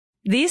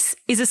This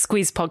is a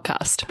Squiz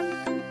podcast.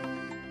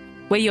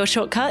 We're your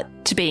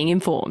shortcut to being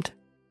informed.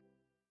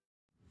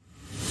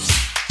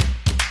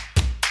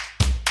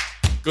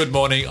 Good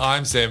morning,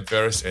 I'm Sam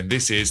Ferris and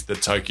this is the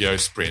Tokyo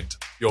Sprint,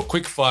 your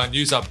quick-fire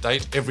news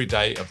update every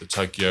day of the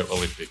Tokyo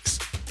Olympics.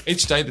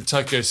 Each day, the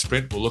Tokyo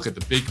Sprint will look at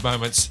the big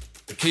moments,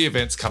 the key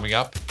events coming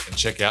up, and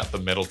check out the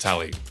medal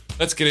tally.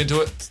 Let's get into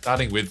it,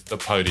 starting with the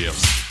podium.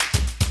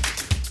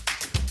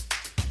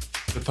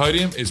 The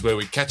podium is where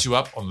we catch you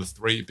up on the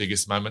three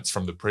biggest moments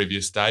from the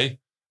previous day.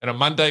 And on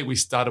Monday, we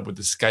started with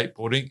the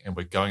skateboarding and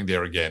we're going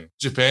there again.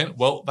 Japan,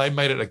 well, they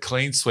made it a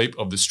clean sweep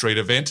of the street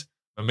event.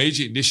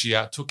 Momiji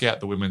Nishia took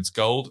out the women's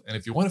gold. And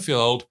if you want to feel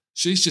old,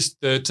 she's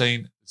just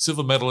 13. The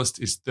silver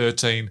medalist is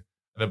 13.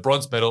 And the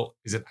bronze medal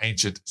is an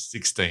ancient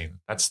 16.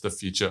 That's the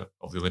future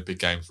of the Olympic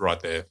Games right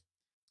there.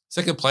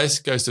 Second place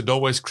goes to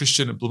Norway's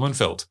Christian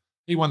Blumenfeld.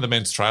 He won the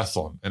men's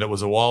triathlon and it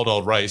was a wild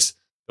old race.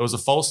 There was a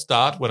false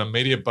start when a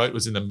media boat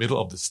was in the middle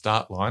of the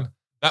start line.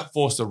 That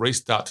forced a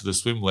restart to the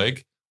swim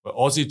leg where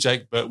Aussie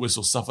Jake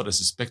Birtwistle suffered a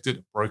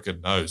suspected broken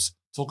nose.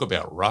 Talk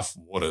about rough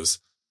waters.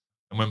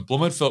 And when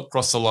Blumenfeld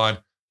crossed the line,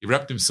 he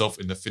wrapped himself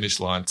in the finish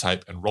line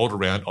tape and rolled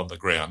around on the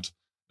ground.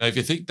 Now, if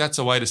you think that's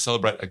a way to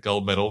celebrate a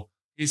gold medal,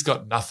 he's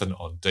got nothing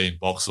on Dean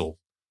Boxall.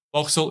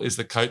 Boxall is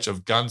the coach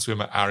of gun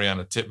swimmer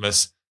Ariarne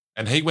Titmus,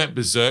 and he went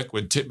berserk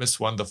when Titmus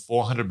won the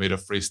 400-metre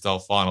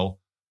freestyle final,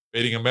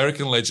 beating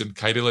American legend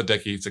Katie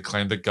Ledecky to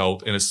claim the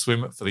gold in a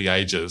swim for the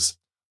ages.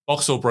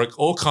 Boxall broke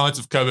all kinds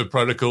of COVID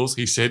protocols.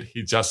 He said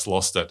he just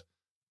lost it.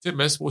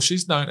 Titmus, well,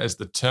 she's known as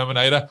the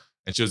Terminator,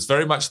 and she was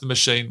very much the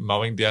machine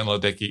mowing down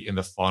Ledecky in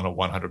the final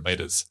 100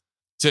 metres.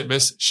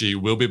 Titmus, she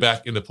will be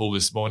back in the pool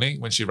this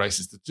morning when she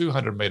races the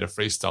 200-metre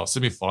freestyle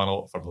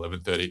semi-final from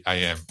 11:30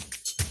 a.m.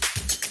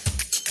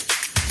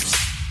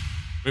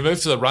 We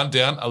move to the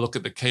rundown, a look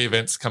at the key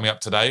events coming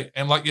up today.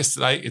 And like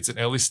yesterday, it's an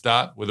early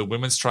start with a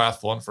women's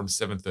triathlon from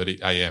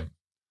 7:30 a.m.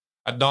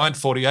 At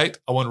 9:48,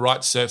 Owen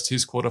Wright surfs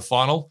his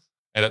quarterfinal.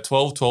 And at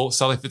 12:12,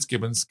 Sally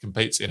Fitzgibbons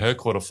competes in her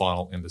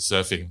quarterfinal in the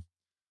surfing.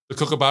 The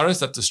Kookaburras,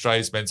 that's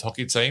Australia's men's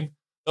hockey team,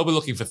 they'll be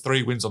looking for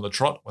 3 wins on the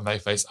trot when they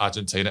face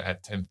Argentina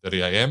at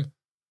 10:30 a.m.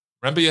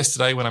 Remember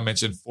yesterday when I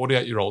mentioned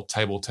 48-year-old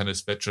table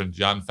tennis veteran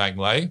Jian Fang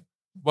Lei?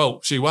 Well,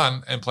 she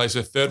won and plays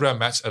her third round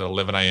match at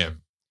 11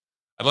 a.m.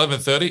 At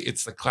 11:30,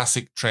 it's the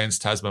classic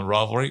Trans-Tasman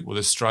rivalry with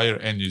Australia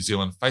and New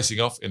Zealand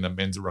facing off in the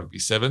men's rugby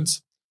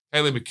sevens.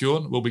 Kaylee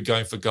McEwen will be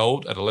going for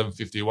gold at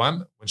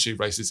 11:51 when she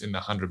races in the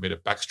 100-metre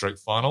backstroke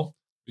final.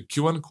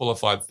 McEwen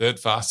qualified third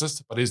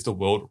fastest, but is the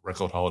world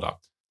record holder.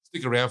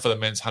 Stick around for the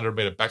men's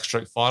 100-metre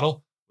backstroke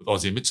final with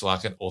Aussie Mitch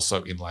Larkin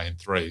also in lane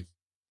 3.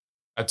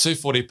 At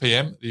 2:40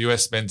 p.m, the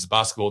US men's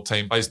basketball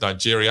team plays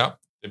Nigeria.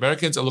 The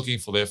Americans are looking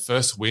for their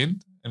first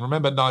win, and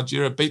remember,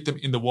 Nigeria beat them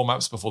in the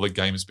warm-ups before the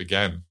games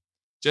began.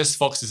 Jess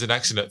Fox is in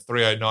action at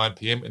 3:09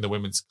 p.m. in the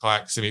women's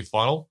kayak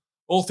semi-final.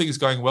 All things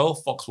going well,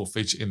 Fox will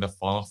feature in the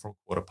final from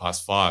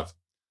 5:15.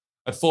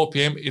 At 4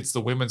 p.m, it's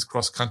the women's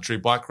cross-country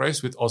bike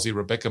race with Aussie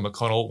Rebecca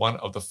McConnell, one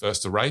of the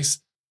first to race.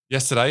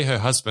 Yesterday, her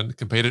husband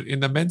competed in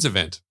the men's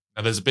event.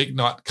 Now, there's a big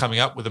night coming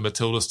up with the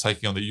Matildas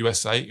taking on the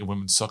USA in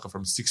women's soccer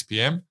from 6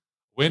 p.m.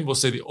 Win will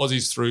see the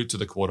Aussies through to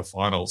the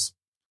quarterfinals.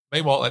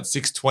 Meanwhile, at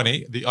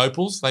 6:20, the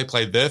Opals, they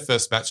played their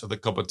first match of the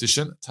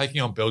competition, taking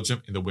on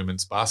Belgium in the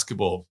women's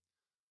basketball.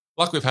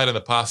 Like we've had in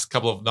the past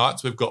couple of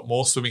nights, we've got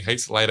more swimming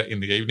heats later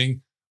in the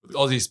evening, with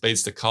Aussie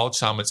speedster Kyle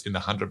Chalmers in the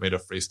 100-metre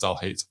freestyle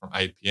heats from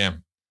 8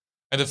 p.m.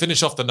 And to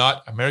finish off the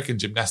night, American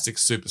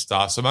gymnastics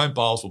superstar Simone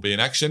Biles will be in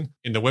action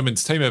in the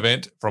women's team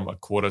event from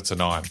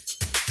 8:45.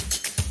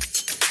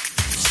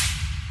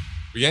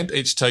 We end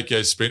each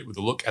Tokyo Sprint with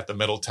a look at the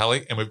medal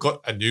tally, and we've got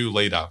a new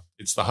leader.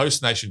 It's the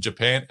host nation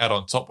Japan out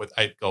on top with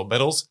 8 gold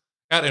medals,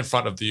 out in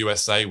front of the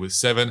USA with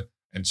 7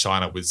 and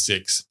China with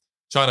 6.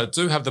 China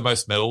do have the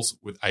most medals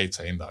with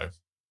 18 though.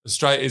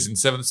 Australia is in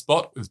 7th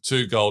spot with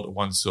 2 gold,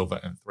 1 silver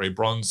and 3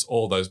 bronze,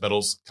 all those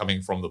medals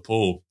coming from the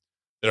pool.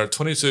 There are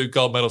 22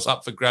 gold medals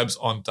up for grabs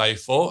on day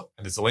 4,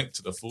 and there's a link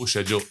to the full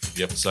schedule in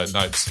the episode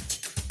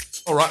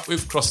notes. All right,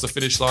 we've crossed the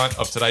finish line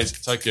of today's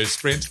Tokyo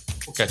Sprint.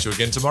 We'll catch you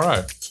again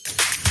tomorrow.